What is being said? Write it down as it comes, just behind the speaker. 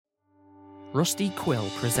Rusty Quill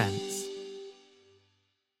presents.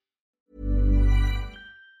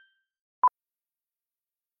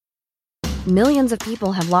 Millions of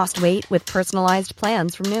people have lost weight with personalized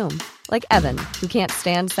plans from Noom. Like Evan, who can't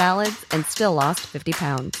stand salads and still lost 50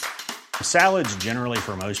 pounds. Salads generally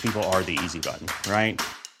for most people are the easy button, right?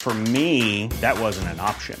 For me, that wasn't an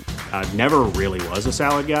option. I never really was a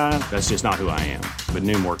salad guy. That's just not who I am. But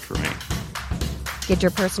Noom worked for me. Get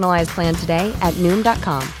your personalized plan today at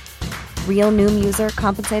Noom.com. Real Noom user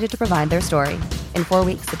compensated to provide their story. In 4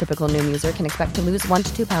 weeks, the typical Noom user can expect to lose 1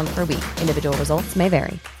 to 2 pounds per week. Individual results may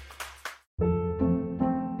vary.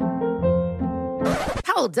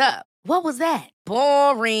 Hold up. What was that?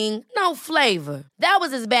 Boring. No flavor. That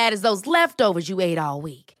was as bad as those leftovers you ate all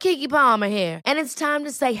week. Keke Palmer here. And it's time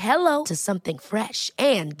to say hello to something fresh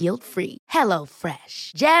and guilt-free. Hello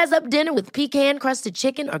Fresh. Jazz up dinner with pecan-crusted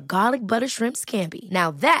chicken or garlic butter shrimp scampi.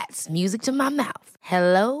 Now that's music to my mouth.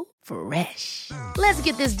 Hello Fresh. Let's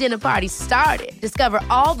get this dinner party started. Discover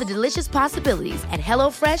all the delicious possibilities at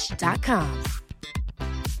HelloFresh.com.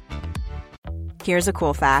 Here's a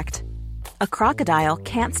cool fact. A crocodile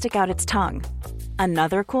can't stick out its tongue.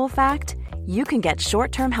 Another cool fact, you can get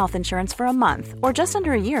short-term health insurance for a month or just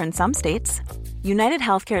under a year in some states. United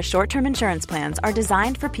Healthcare short-term insurance plans are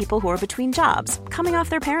designed for people who are between jobs, coming off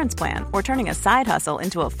their parents' plan, or turning a side hustle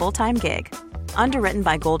into a full-time gig. Underwritten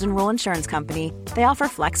by Golden Rule Insurance Company, they offer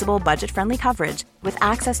flexible, budget-friendly coverage with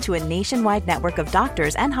access to a nationwide network of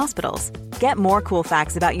doctors and hospitals. Get more cool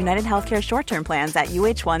facts about United Healthcare short-term plans at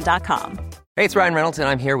uh1.com. Hey, it's Ryan Reynolds, and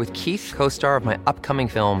I'm here with Keith, co-star of my upcoming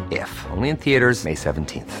film, If, only in theaters May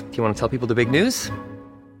 17th. Do you want to tell people the big news?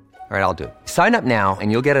 All right, I'll do it. Sign up now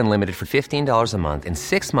and you'll get unlimited for $15 a month and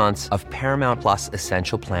 6 months of Paramount Plus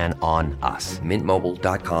Essential Plan on us.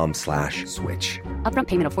 MintMobile.com/switch. Upfront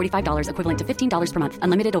payment of $45 equivalent to $15 per month.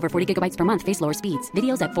 Unlimited over 40 gigabytes per month. Face lower speeds.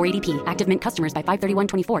 Videos at 480p. Active Mint customers by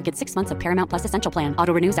 531.24 get 6 months of Paramount Plus Essential Plan.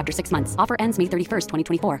 Auto renews after 6 months. Offer ends May 31st,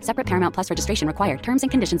 2024. Separate Paramount Plus registration required. Terms and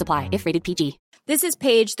conditions apply if rated PG. This is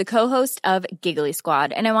Paige, the co-host of Giggly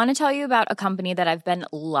Squad, and I want to tell you about a company that I've been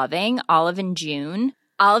loving, Olive & June.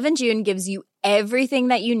 Olive & June gives you everything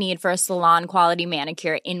that you need for a salon-quality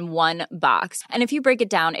manicure in one box. And if you break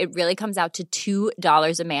it down, it really comes out to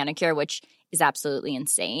 $2 a manicure, which is absolutely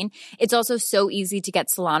insane. It's also so easy to get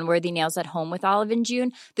salon-worthy nails at home with Olive &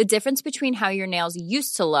 June. The difference between how your nails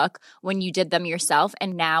used to look when you did them yourself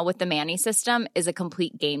and now with the Mani system is a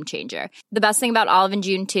complete game changer. The best thing about Olive &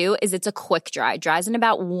 June, too, is it's a quick dry. Dries in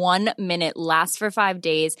about 1 minute, lasts for 5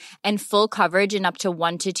 days, and full coverage in up to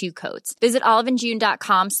 1 to 2 coats. Visit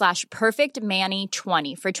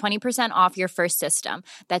oliveandjune.com/perfectmani20 for 20% off your first system.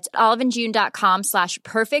 That's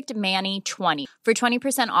oliveandjune.com/perfectmani20 for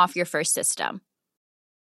 20% off your first system.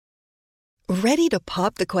 Ready to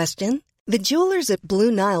pop the question? The jewelers at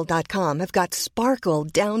BlueNile.com have got sparkle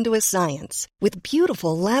down to a science with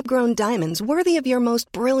beautiful lab-grown diamonds worthy of your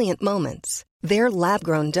most brilliant moments. Their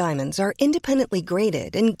lab-grown diamonds are independently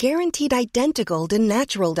graded and guaranteed identical to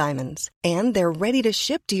natural diamonds, and they're ready to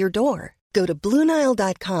ship to your door. Go to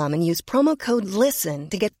BlueNile.com and use promo code LISTEN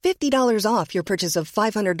to get $50 off your purchase of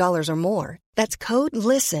 $500 or more. That's code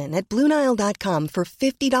LISTEN at BlueNile.com for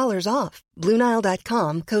 $50 off.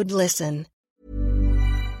 BlueNile.com, code LISTEN.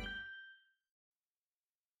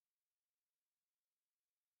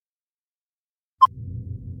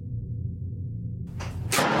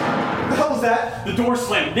 What the hell was that? The door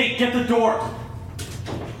slammed. Nate, get the door.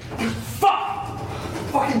 Fuck!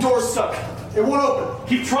 Fucking door's stuck. It won't open.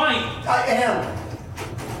 Keep trying. I am.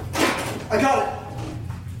 I got it.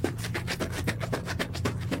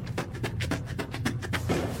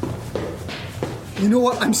 You know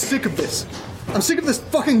what? I'm sick of this. I'm sick of this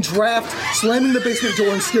fucking draft slamming the basement door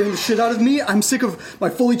and scaring the shit out of me. I'm sick of my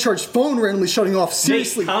fully charged phone randomly shutting off.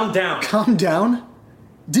 Seriously. Nate, calm down. Calm down?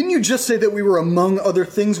 Didn't you just say that we were among other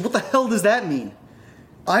things? What the hell does that mean?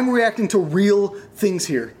 I'm reacting to real things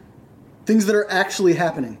here. Things that are actually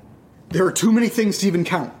happening. There are too many things to even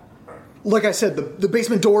count. Like I said, the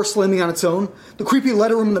basement door slamming on its own, the creepy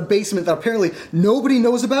letter room in the basement that apparently nobody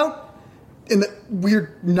knows about, and the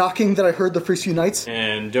weird knocking that I heard the first few nights.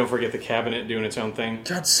 And don't forget the cabinet doing its own thing.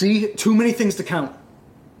 God, see? Too many things to count.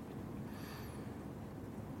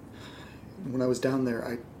 When I was down there,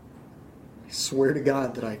 I swear to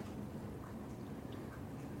God that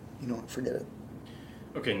you know what, forget it.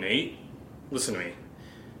 Okay, Nate, listen to me.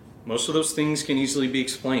 Most of those things can easily be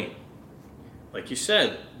explained. Like you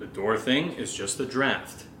said, the door thing is just a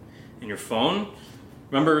draft. And your phone,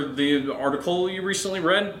 remember the article you recently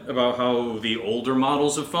read about how the older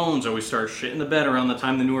models of phones always start shit in the bed around the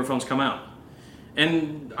time the newer phones come out?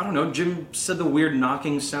 And, I don't know, Jim said the weird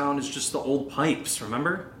knocking sound is just the old pipes,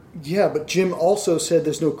 remember? Yeah, but Jim also said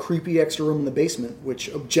there's no creepy extra room in the basement,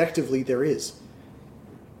 which objectively there is.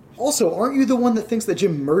 Also, aren't you the one that thinks that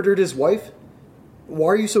Jim murdered his wife? Why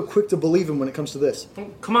are you so quick to believe him when it comes to this?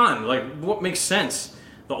 Oh, come on, what makes sense?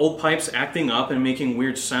 The old pipes acting up and making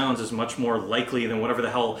weird sounds is much more likely than whatever the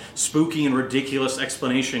hell spooky and ridiculous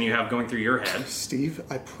explanation you have going through your head. Steve,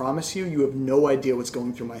 I promise you have no idea what's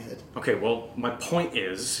going through my head. Okay, well, my point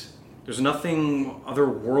is, there's nothing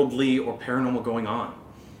otherworldly or paranormal going on.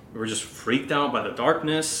 We were just freaked out by the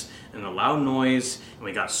darkness and the loud noise, and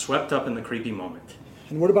we got swept up in the creepy moment.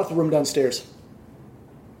 And what about the room downstairs?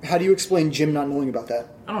 How do you explain Jim not knowing about that?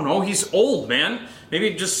 I don't know, he's old, man. Maybe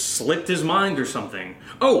it just slipped his mind or something.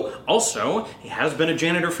 Oh, also, he has been a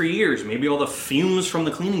janitor for years. Maybe all the fumes from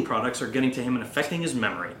the cleaning products are getting to him and affecting his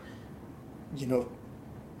memory. You know,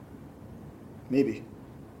 maybe.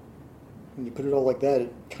 When you put it all like that,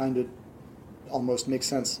 it kind of almost makes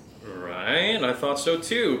sense. Right, I thought so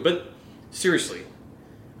too. But seriously,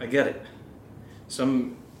 I get it.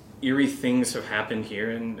 Some eerie things have happened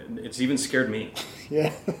here, and it's even scared me.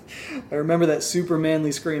 Yeah, I remember that super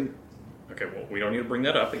manly scream. Okay, well, we don't need to bring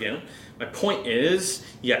that up again. My point is,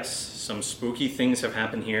 yes, some spooky things have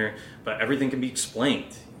happened here, but everything can be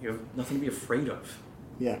explained. You have nothing to be afraid of.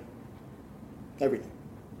 Yeah, everything.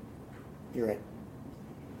 You're right.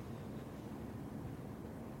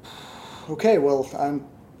 Okay, well, I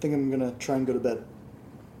think I'm gonna try and go to bed.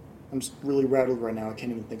 I'm just really rattled right now. I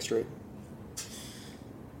can't even think straight.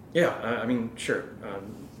 Yeah, I mean, sure.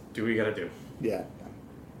 Do what you gotta do. Yeah.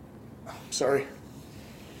 Sorry.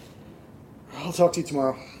 I'll talk to you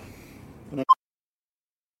tomorrow.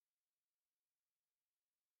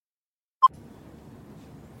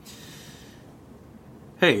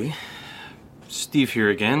 Hey, Steve here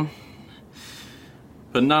again.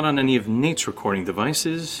 But not on any of Nate's recording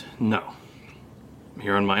devices, no. I'm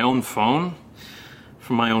here on my own phone,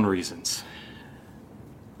 for my own reasons.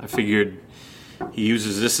 I figured he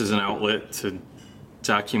uses this as an outlet to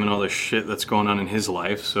document all the shit that's going on in his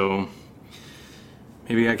life, so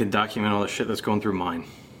maybe I could document all the shit that's going through mine.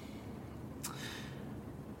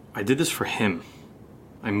 I did this for him.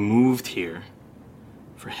 I moved here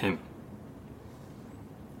for him.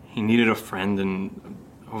 He needed a friend, and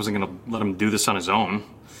I wasn't gonna let him do this on his own.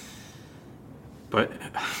 But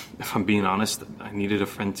if I'm being honest, I needed a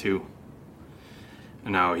friend too.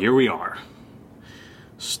 And now here we are,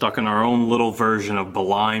 stuck in our own little version of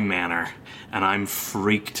Belay Manor, and I'm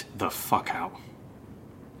freaked the fuck out.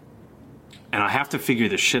 And I have to figure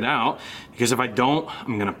this shit out, because if I don't,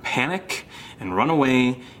 I'm gonna panic and run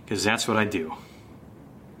away, because that's what I do.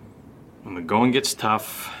 When the going gets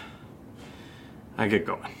tough, I get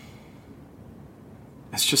going.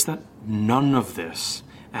 It's just that none of this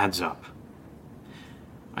adds up.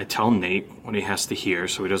 I tell Nate what he has to hear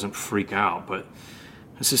so he doesn't freak out, but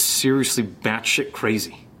this is seriously batshit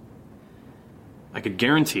crazy. I could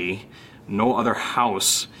guarantee no other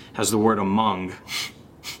house has the word among.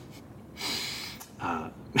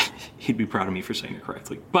 He'd be proud of me for saying it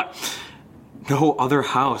correctly. But no other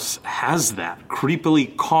house has that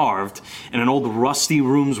creepily carved in an old rusty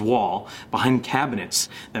room's wall behind cabinets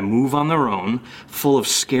that move on their own, full of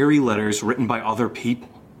scary letters written by other people.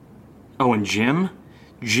 Oh, and Jim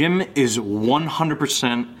is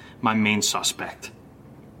 100% my main suspect.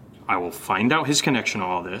 I will find out his connection to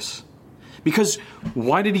all this. Because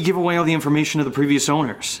why did he give away all the information to the previous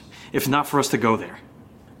owners, if not for us to go there?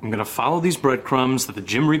 I'm gonna follow these breadcrumbs that the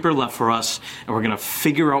Jim Reaper left for us, and we're gonna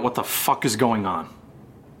figure out what the fuck is going on.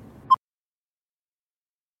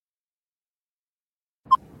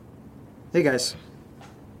 Hey guys.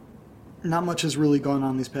 Not much has really gone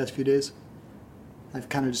on these past few days. I've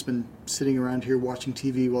kind of just been sitting around here watching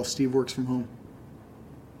TV while Steve works from home.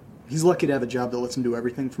 He's lucky to have a job that lets him do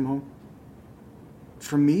everything from home.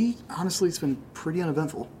 For me, honestly, it's been pretty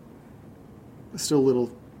uneventful. I'm still a little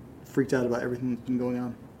freaked out about everything that's been going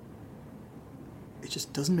on. It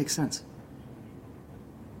just doesn't make sense.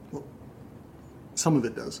 Well, some of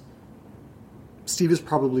it does. Steve is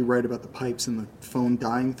probably right about the pipes and the phone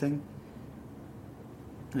dying thing.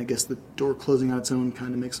 And I guess the door closing on its own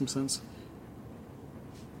kind of makes some sense.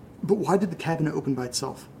 But why did the cabinet open by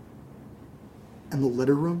itself? And the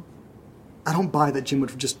letter room? I don't buy that Jim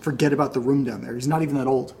would just forget about the room down there. He's not even that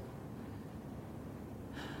old.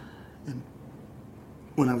 And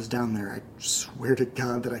when I was down there, I swear to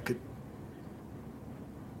God that I could...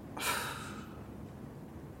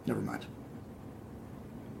 Never mind.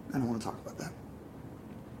 I don't want to talk about that.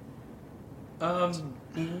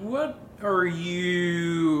 What are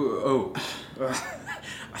you... Oh,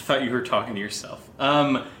 I thought you were talking to yourself.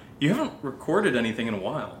 You haven't recorded anything in a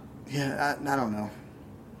while. Yeah, I don't know.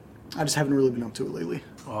 I just haven't really been up to it lately.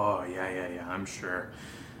 Oh, yeah. I'm sure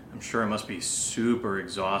it must be super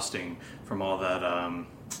exhausting from all that,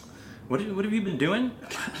 What have you been doing?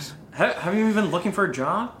 Have you even been looking for a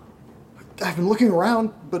job? I've been looking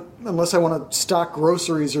around, but unless I want to stock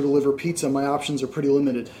groceries or deliver pizza, my options are pretty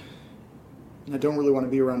limited. And I don't really want to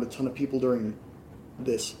be around a ton of people during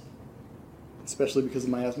this. Especially because of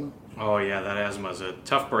my asthma. Oh yeah, that asthma's a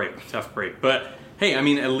tough break. But hey, I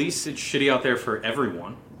mean, at least it's shitty out there for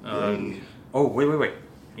everyone. Oh, wait.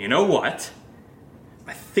 You know what?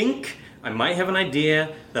 I think I might have an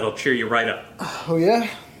idea that'll cheer you right up. Oh yeah?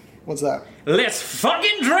 What's that? Let's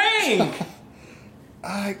fucking drink!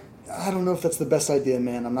 I don't know if that's the best idea,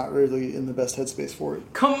 man. I'm not really in the best headspace for it.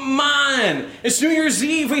 Come on! It's New Year's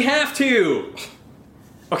Eve, we have to!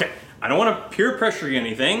 Okay, I don't want to peer pressure you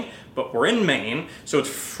anything, but we're in Maine, so it's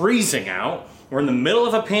freezing out. We're in the middle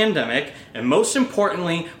of a pandemic, and most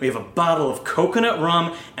importantly, we have a bottle of coconut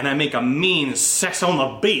rum, and I make a mean sex on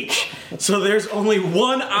the beach. So there's only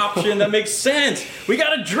one option that makes sense. We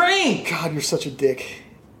gotta drink! God, you're such a dick.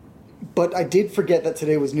 But I did forget that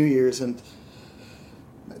today was New Year's, and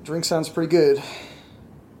that drink sounds pretty good.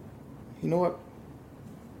 You know what?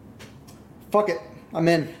 Fuck it. I'm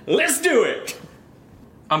in. Let's do it!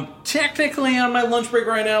 I'm technically on my lunch break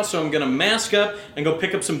right now, so I'm gonna mask up and go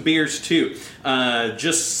pick up some beers too.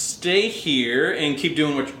 Just stay here and keep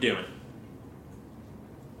doing what you're doing.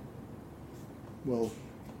 Well,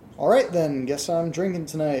 alright then. Guess I'm drinking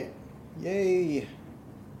tonight. Yay.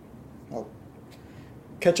 I'll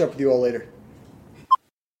catch up with you all later.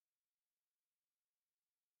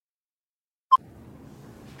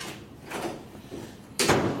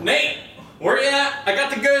 Nate, where you at? I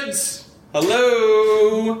got the goods.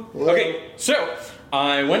 Hello? Okay, so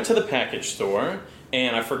I went to the package store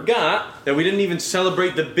and I forgot that we didn't even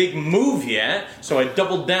celebrate the big move yet, so I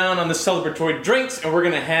doubled down on the celebratory drinks and we're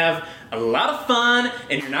gonna have a lot of fun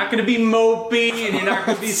and you're not gonna be mopey and you're not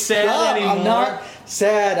gonna be sad anymore. I'm not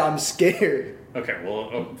sad, I'm scared. Okay,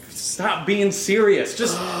 well, stop being serious.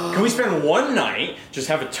 Just, can we spend one night, just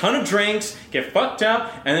have a ton of drinks, get fucked up,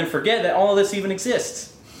 and then forget that all of this even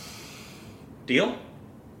exists? Deal?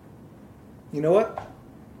 You know what?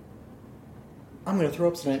 I'm gonna throw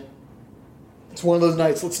up tonight. It's one of those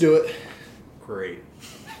nights, let's do it. Great.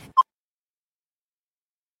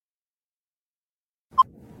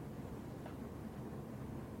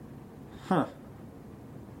 Huh.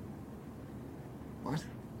 What?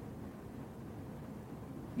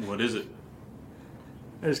 What is it?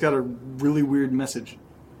 I just got a really weird message.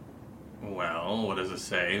 Well, what does it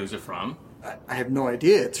say? Who's it from? I have no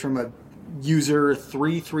idea. It's from a user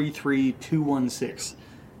 333216.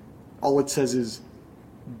 All it says is,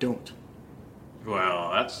 don't.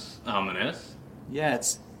 Well, that's ominous. Yeah,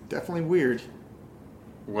 it's definitely weird.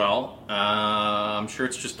 Well, I'm sure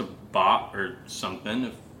it's just a bot or something.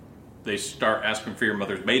 If they start asking for your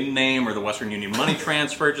mother's maiden name or the Western Union money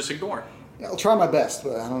transfer, just ignore it. Yeah, I'll try my best,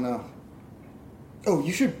 but I don't know. Oh,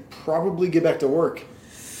 you should probably get back to work.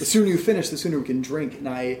 The sooner you finish, the sooner we can drink, and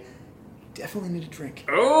I definitely need a drink.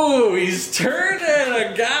 Oh, he's turning!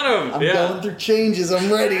 I got him! I'm going through changes, I'm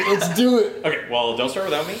ready. Let's do it! Okay, well, don't start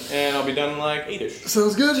without me, and I'll be done in like 8-ish.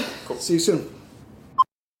 Sounds good. Cool. See you soon.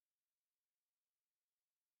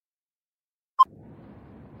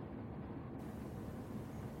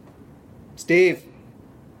 Steve.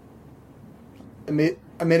 I made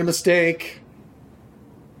a mistake.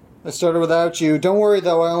 I started without you. Don't worry,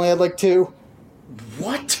 though. I only had like 2.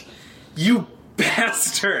 What? You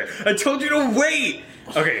bastard! I told you to wait!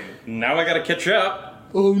 Okay, now I gotta catch up.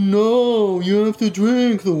 Oh no, you have to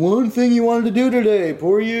drink the one thing you wanted to do today.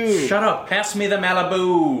 Poor you. Shut up, pass me the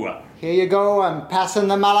Malibu. Here you go, I'm passing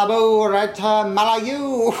the Malibu right to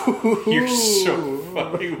Malayu. You're so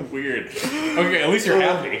fucking weird. Okay, at least you're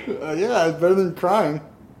happy. Yeah, it's better than crying.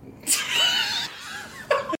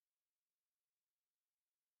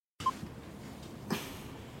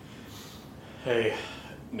 Hey,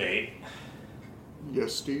 Nate.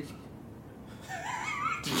 Yes, Steve?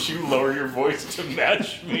 Did you lower your voice to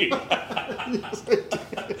match me? Yes, I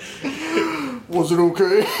did. Was it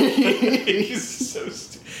okay? He's so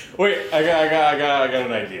stupid. Wait, I got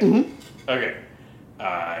an idea. Mm-hmm. Okay.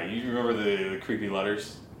 You remember the creepy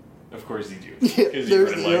letters? Of course you do. Because you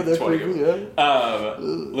read like 20 of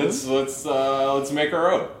them. Let's make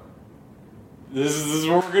our own. This is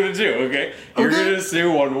what we're gonna do, okay? You're gonna say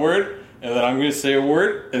one word, and then I'm gonna say a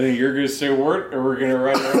word, and then you're gonna say a word, and we're gonna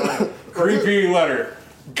write our own creepy letter.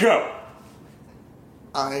 Go!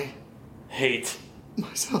 I hate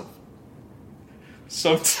myself.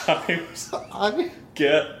 Sometimes I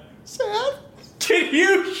get sad. Can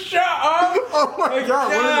you shut up? Oh my God,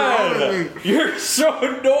 what is wrong with me? You're so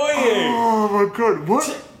annoying. Oh my God,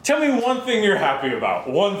 what? Tell me one thing you're happy about.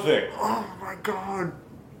 One thing. Oh my God.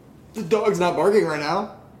 The dog's not barking right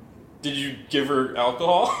now. Did you give her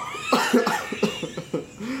alcohol?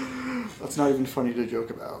 That's not even funny to joke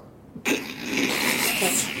about.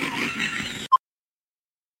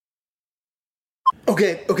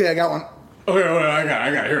 Okay, I got one. Okay, I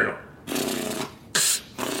got it. Here we go.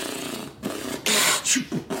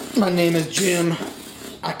 My name is Jim.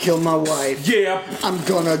 I killed my wife. Yeah. I'm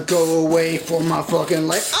gonna go away for my fucking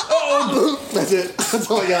life. Oh! That's it. That's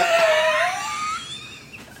all I got.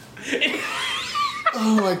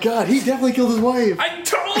 Oh my God, he definitely killed his wife. I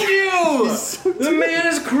told you! So the man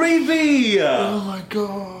is creepy! Oh my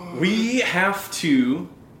God. We have to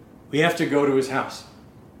go to his house.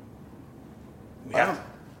 We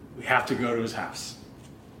have to go to his house.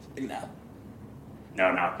 No. No.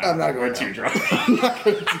 I'm not going. We're too drunk. I'm not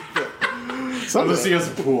gonna do that. Unless he has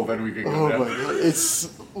a pool, then we can go down. Oh my God, it's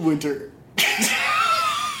winter.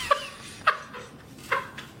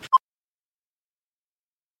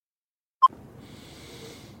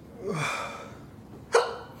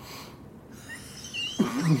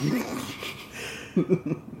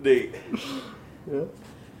 Nate. Yeah?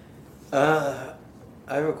 I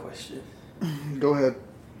have a question. Go ahead.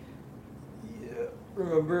 Yeah.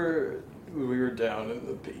 Remember when we were down in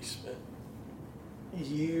the basement?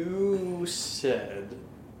 You said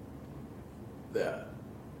that...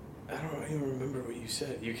 I don't even remember what you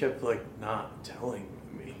said. You kept, like, not telling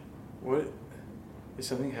me. What? Did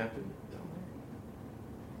something happen down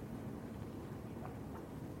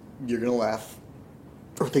there? You're gonna laugh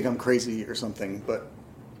or think I'm crazy or something, but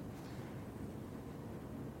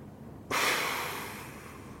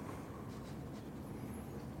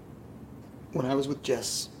when I was with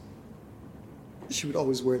Jess, she would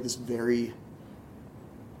always wear this very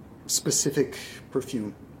specific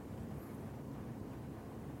perfume.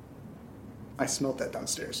 I smelled that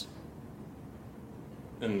downstairs.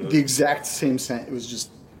 And the exact same scent. It was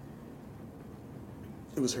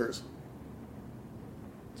hers.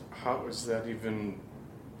 How is that even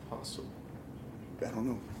possible? I don't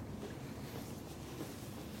know.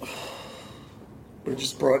 But it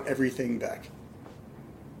just brought everything back.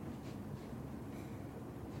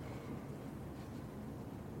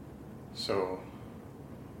 So,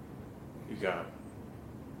 you got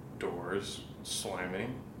doors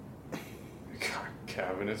slamming, you got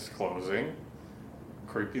cabinets closing,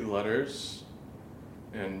 creepy letters,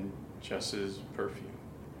 and Jess's perfume.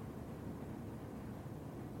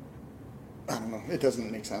 I don't know. It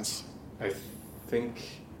doesn't make sense. I think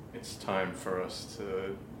it's time for us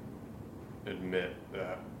to admit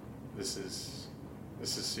that this is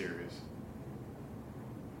serious.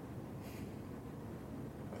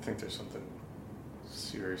 I think there's something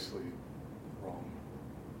seriously wrong.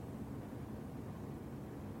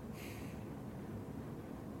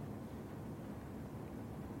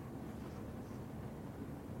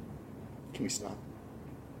 Can we stop?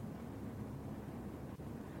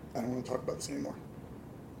 I don't want to talk about this anymore.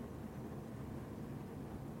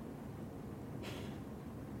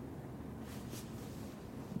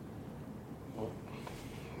 Well,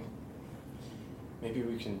 maybe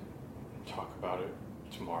we can talk about it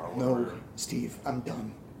tomorrow. No, Steve, I'm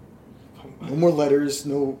done. No more letters,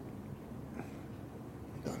 no... I'm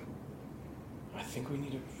done. I think we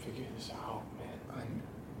need to figure this out, man. I'm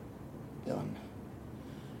done.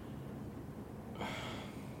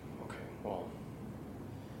 Okay, well...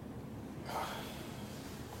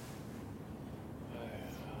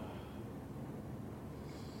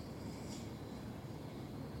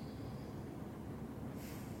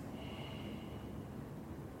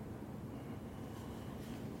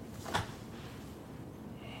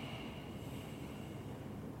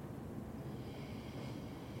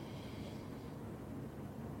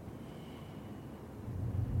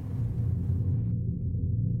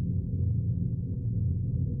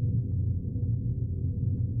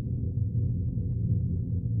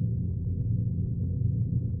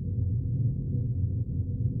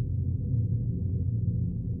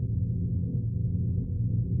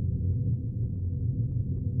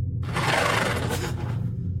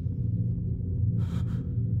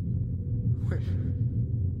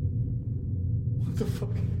 What the fuck?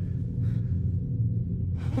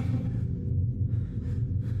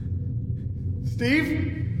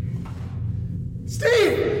 Steve?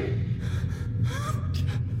 Steve!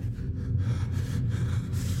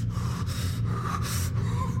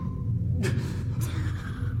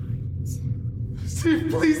 Steve,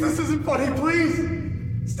 please, this isn't funny, please!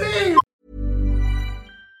 Steve!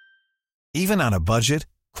 Even on a budget,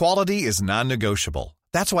 quality is non-negotiable.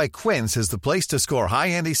 That's why Quince is the place to score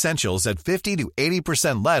high-end essentials at 50 to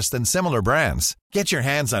 80% less than similar brands. Get your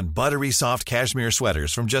hands on buttery soft cashmere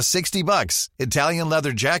sweaters from just $60, Italian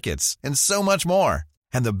leather jackets, and so much more.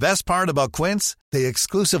 And the best part about Quince, they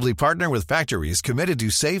exclusively partner with factories committed to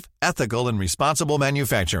safe, ethical, and responsible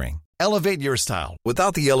manufacturing. Elevate your style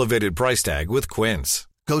without the elevated price tag with Quince.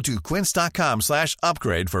 Go to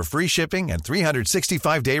quince.com/upgrade for free shipping and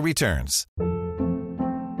 365-day returns.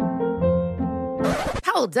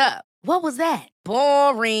 Hold up. What was that?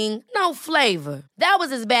 Boring. No flavor. That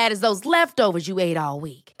was as bad as those leftovers you ate all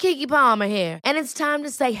week. Keke Palmer here, and it's time to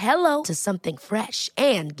say hello to something fresh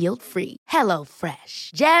and guilt-free. Hello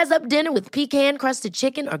Fresh. Jazz up dinner with pecan-crusted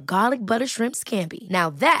chicken or garlic butter shrimp scampi. Now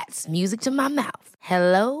that's music to my mouth.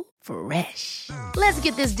 Hello Fresh. Let's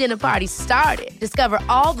get this dinner party started. Discover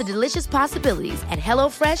all the delicious possibilities at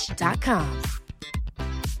HelloFresh.com.